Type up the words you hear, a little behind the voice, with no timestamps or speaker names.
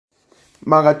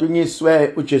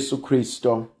Makadunyiswe uJesu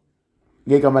Kristo.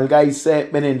 Ngegama likayise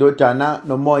benendodana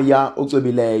nomoya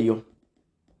ocwebileyo.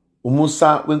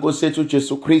 Umusa wenkosi yethu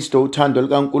uJesu Kristo, uthando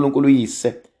likaNkulunkulu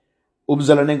uyise,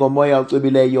 ubuzalwane ngomoya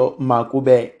ocwebileyo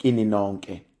makube kini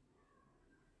nonke.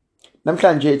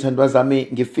 Namhlanje thandwa zami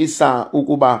ngifisa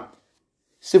ukuba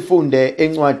sifunde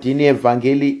encwadini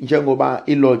yevangeli njengoba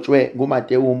ilotshwe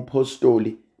nguMateyu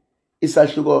umpostoli,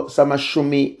 isahluko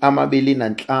samashumi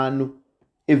 25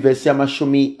 ivesi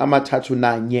yamashumi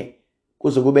 31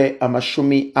 kuze kube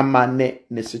amashumi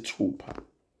 46.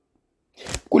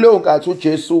 Kuleyo nkathi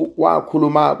uJesu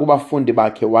wakhuluma kubafundi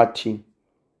bakhe wathi,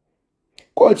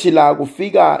 "Kothi la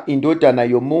kufika indodana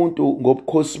yomuntu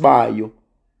ngobukhosi bayo,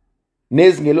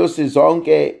 nezingelosi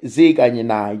zonke zikanye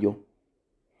nayo,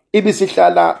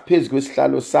 ibisihlala phezu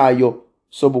kwesihlalo sayo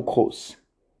sobukhosi.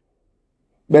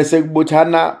 Bese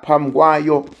kubuthana phambi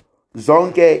kwayo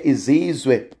zonke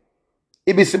izizwe,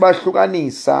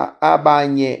 ibisibahlukanisa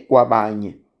abanye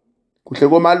kwabanye, kuhle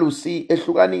komalusi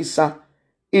ehlukanisa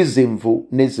izimvu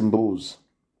nezimbuzi.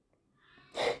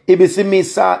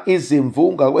 Ibisimisa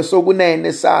izimvu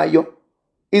ngakwesokunene sayo,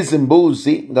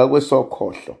 izimbuzi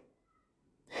ngakwesokhohlo.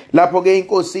 Lapho-ke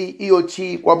inkosi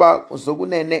iyothi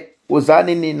kwabazokunene,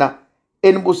 wozani nina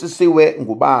enibusisiwe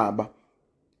ngubaba,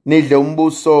 nidle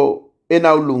umbuso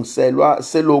enawulungiselwa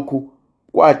selokhu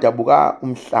kwadabuka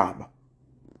umhlaba.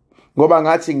 Ngoba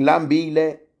ngathi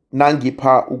ngilambile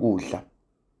nangipha ukudla,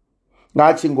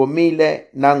 ngathi ngomile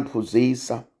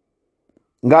nangiphuzisa,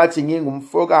 ngathi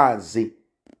ngingumfokazi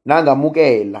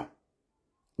nangamukela,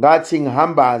 ngathi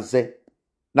ngihambaze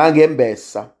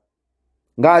nangembesa,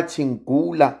 ngathi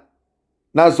ngigula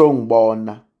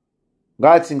nazongibona,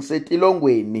 ngathi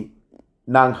ngisetilongweni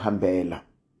nangihambela."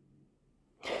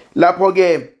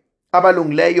 Lapho-ke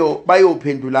abalungileyo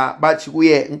bayophendula bathi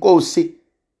kuye, "Nkosi,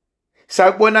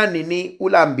 sakubona nini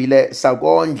ulambile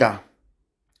sakondla,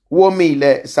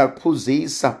 womile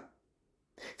sakuphuzisa?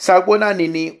 Sakubona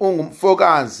nini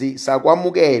ungumfokazi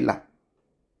sakwamukela,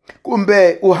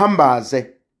 kumbe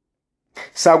uhambaze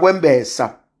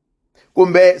sakwembesa?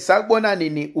 Kumbe sakubona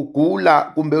nini ugula,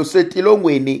 kumbe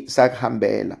usetilongweni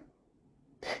sakuhambela?"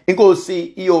 Inkosi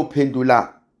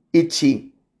iyophendula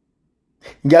ithi,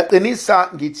 "Ngiyaqinisa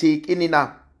ngithi kini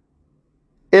na,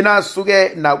 enasuke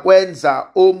nakwenza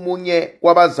omunye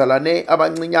kwabazalwane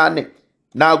abancinyane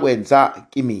nakwenza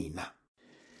kimina."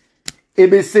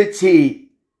 Ibisithi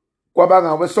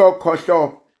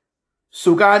kwabangakwesokhohlo,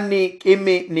 "Sukani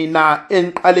kimi nina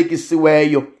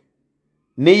eniqalekisiweyo,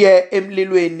 niye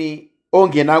emlilweni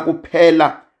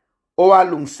ongenakuphela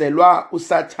owalungiselwa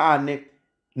uSathane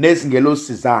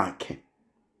nezingelosi zakhe.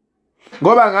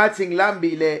 Ngoba ngathi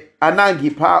ngilambile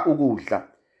anangipha ukudla,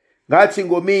 ngathi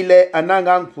ngomile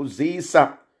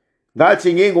anangangiphuzisa,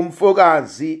 ngathi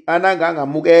ngingumfokazi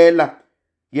anangangamukela,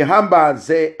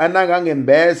 ngihambaze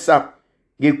anangangembesa,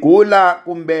 ngigula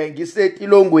kumbe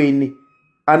ngisetilongweni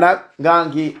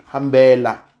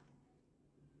anangangihambela."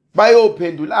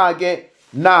 Bayophendula-ke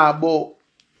nabo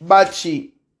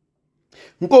bathi,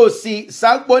 "Nkosi,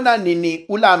 sakubona nini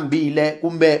ulambile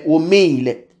kumbe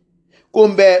umile,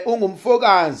 kumbe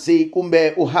ungumfokazi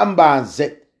kumbe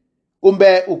uhambaze,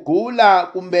 kumbe ugula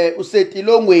kumbe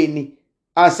usetilongweni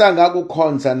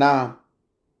asangakukhonza na?"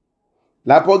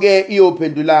 Lapho-ke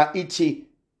iyophendula ithi,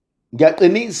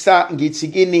 "Ngiyaqinisa ngithi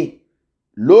kini,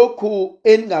 lokhu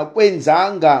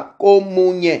eningakwenzanga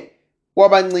komunye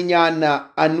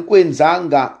wabancinyana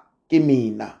anikwenzanga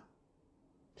kimina."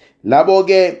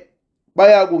 Labo-ke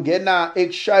bayakungena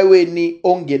ekushayweni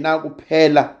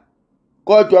ongenakuphela,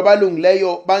 kodwa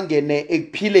abalungileyo bangene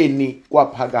ekuphileni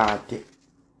kwaphakade.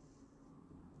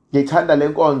 Ngithanda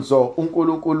lenkonzo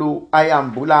uNkulunkulu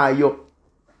ayambulayo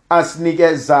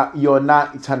asinikeza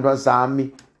yona, ithandwa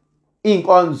zami,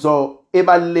 inkonzo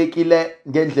ebalulekile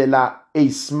ngendlela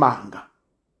eyisimanga.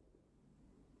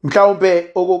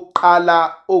 Mhlawumbe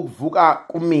okokuqala okuvuka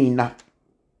kumina,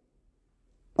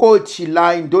 kothi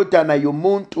la indodana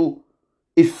yomuntu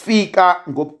ifika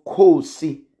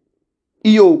ngobukhosi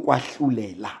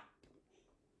iyokwahlulela.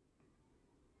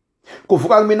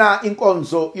 Kuvuka kumina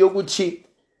inkonzo yokuthi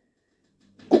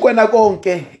kukona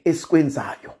konke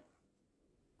esikwenzayo,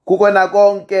 kukona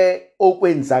konke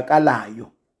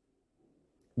okwenzakalayo,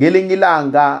 ngelinye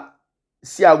ilanga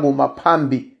siyakuma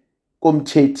phambi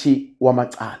komthethi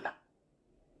wamacala.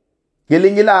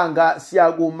 Ngelinye ilanga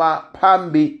siyakuma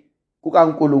phambi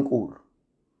kukaNkulunkulu.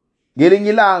 Ngelinye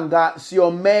ilanga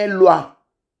siyomelwa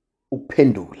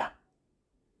ukuphendula.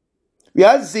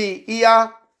 Yazi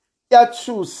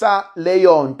iyathusa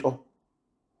leyo nto,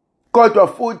 kodwa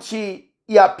futhi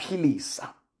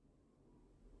iyaphilisa.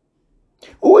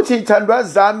 Uthi ithandwa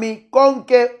zami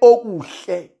konke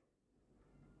okuhle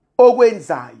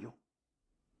okwenzayo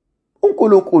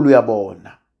uNkulunkulu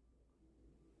uyabona.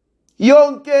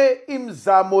 Yonke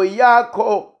imizamo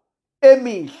yakho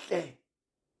emihle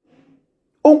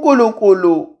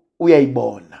uNkulunkulu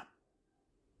uyayibona.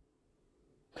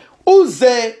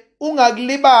 Uze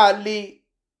ungakulibali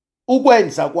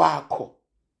ukwenza kwakho.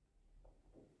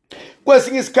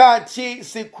 Kwesinye isikhathi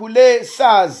sikhule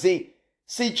sazi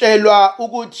sitshelwa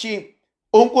ukuthi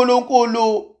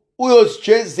uNkulunkulu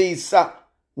uyosijezisa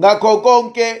ngakho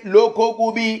konke lokho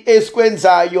kubi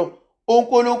esikwenzayo.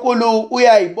 uNkulunkulu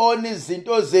uyayibona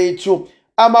izinto zethu,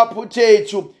 amaphutha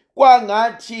ethu,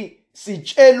 kwangathi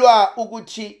sitshelwa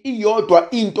ukuthi iyodwa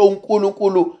into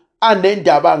uNkulunkulu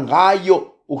anendaba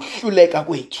ngayo ukuhluleka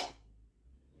kwethu.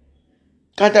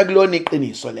 Kanti akulona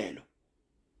iqiniso lelo.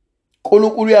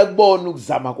 uNkulunkulu uyakubona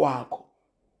ukuzama kwakho.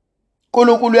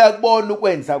 uNkulunkulu uyakubona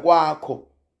ukwenza kwakho.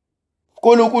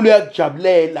 uNkulunkulu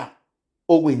uyakujabulela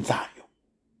okwenzayo.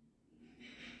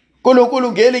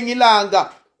 uNkulunkulu ngelinye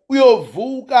ilanga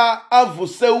uyovuka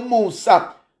avuse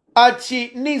umusa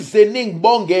athi nize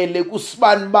ningibongele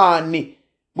kusibanibani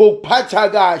ngokuphatha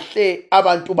kahle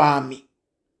abantu bami.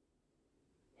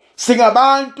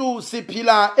 Singabantu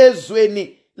siphila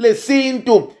ezweni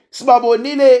lesintu,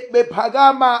 sibabonile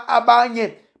bephakama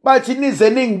abanye bathi nize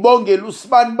ningibongele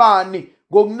usibanibani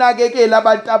ngokunakekela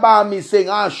abantu bami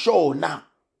sengashona.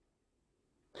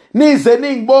 Nize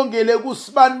ningibongele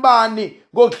kusibanibani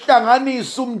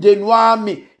ngokuhlanganisa umndeni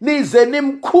wami. Nize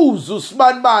nimkhuze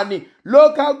usibanibani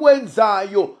lokho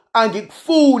akwenzayo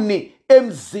angikufuni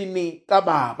emzini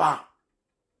kaBaba.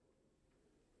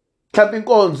 Mhlawumbe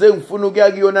inkonzo engifuna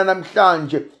ukuya kuyona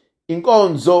namhlanje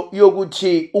inkonzo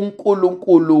yokuthi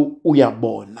uNkulunkulu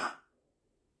uyabona.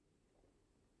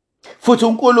 Futhi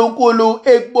uNkulunkulu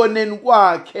ekuboneni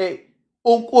kwakhe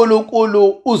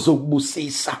uNkulunkulu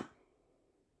uzokubusisa.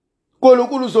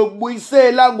 uNkulunkulu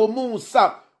uzokubuyisela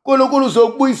ngomusa. uNkulunkulu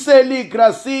uzokubuyisela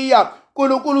igracia.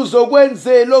 uNkulunkulu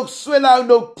uzokwenzela okuswelayo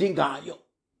nokudingayo.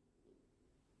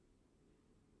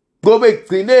 Ngoba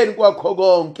ekugcineni kwakho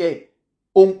konke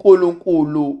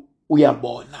uNkulunkulu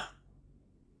uyabona.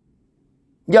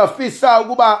 Ngiyafisa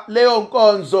ukuba leyo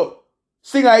nkonzo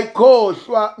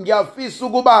singayikhohlwa. Ngiyafisa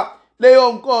ukuba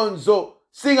leyo nkonzo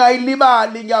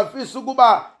singayilibali. Ngiyafisa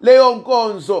ukuba leyo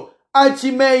nkonzo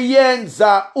athi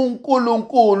meyenza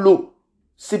uNkulunkulu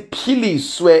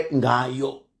siphiliswe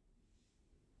ngayo.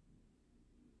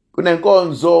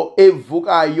 Kunenkonzo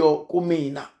evukayo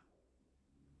kumina.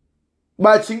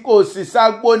 Bathi Nkosi,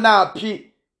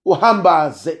 sakubonaphi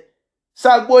uhambaze?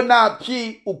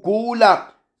 Sakubonaphi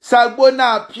ugula?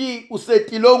 Sakubonaphi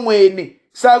usetilongweni?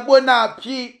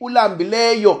 Sakubonaphi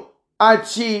ulambileyo?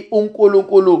 Athi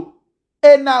uNkulunkulu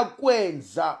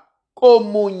enakwenza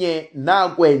komunye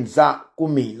nakwenza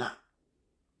kumina.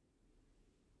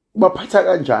 Baphatha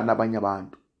kanjani abanye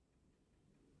abantu?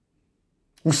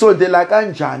 Ngisondela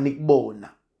kanjani kubona?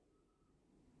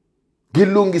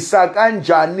 Ngilungisa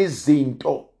kanjani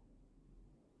izinto?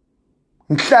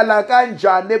 Ngihlala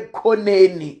kanjani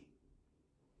ebukhoneni?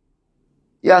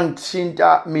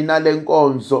 Yangithinta mina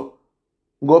lenkonzo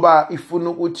ngoba ifuna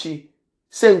ukuthi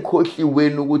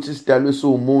sengikhohliweni ukuthi sidalwe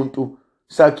siwumuntu,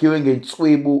 sakhiwe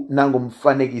ngenswebu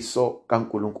nangomfanekiso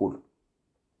kaNkulunkulu.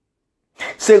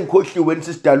 Sengikhohliweni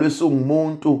sisidalwe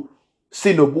singumuntu,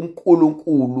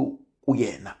 sinobuNkulunkulu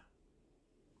kuyena.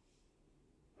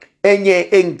 Enye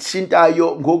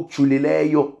engithintayo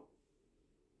ngokujulileyo,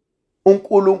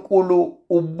 uNkulunkulu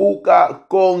ubuka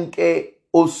konke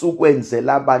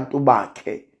osukwenzela abantu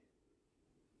bakhe.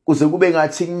 Kuze kube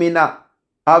ngathi kumina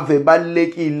ave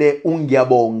balekile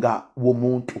ungiyabonga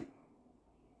womuntu.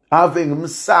 Ave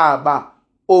ngimsaba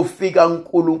ofika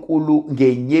uNkulunkulu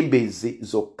ngenyembezi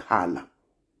zokukhala.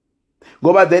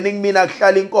 Ngoba then kumina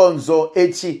kuhlala inkonzo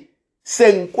ethi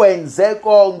sengikwenze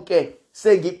konke,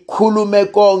 sengikukhulume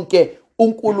konke,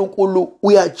 uNkulunkulu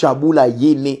uyajabula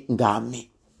yini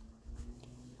ngami?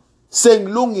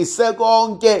 Sengilungise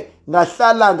konke,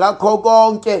 ngahlala ngakho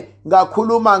konke,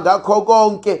 ngakhuluma ngakho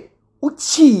konke,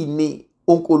 uthini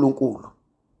uNkulunkulu?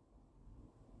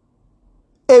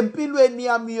 Empilweni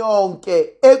yami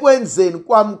yonke, ekwenzeni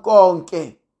kwami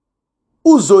konke,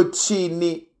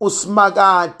 uzothini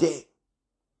uSimakade?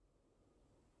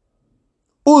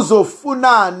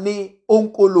 Uzofunani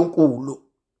uNkulunkulu?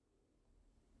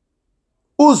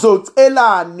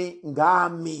 Uzocelani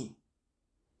ngami?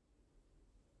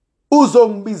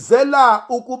 Uzongibizela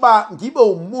ukuba ngibe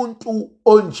umuntu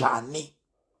onjani?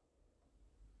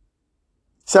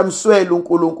 Siyamswela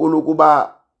uNkulunkulu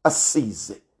ukuba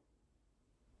asisize.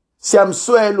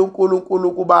 Siyamswela uNkulunkulu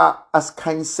ukuba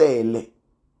asikhanyisele.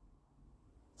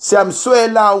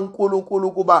 Siyamswela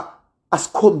uNkulunkulu kuba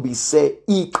asikhombise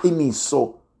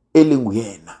iqiniso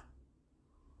elinguyena.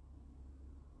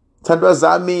 Thandwa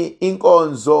zami,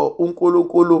 inkonzo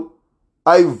uNkulunkulu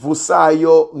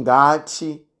ayivusayo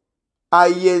ngathi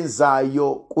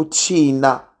ayenzayo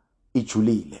kuthina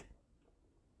ijulile.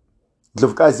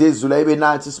 Ndlovukazi yezulu ayibe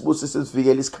nathi, sibusise,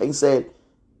 sivikele, isikhanyisele,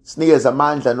 sinikeze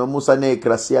amandla nomusa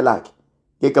negrasiya lakhe.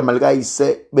 Ngegama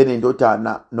likaYise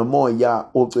benendodana nomoya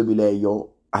ocwebileyo.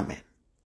 Amen.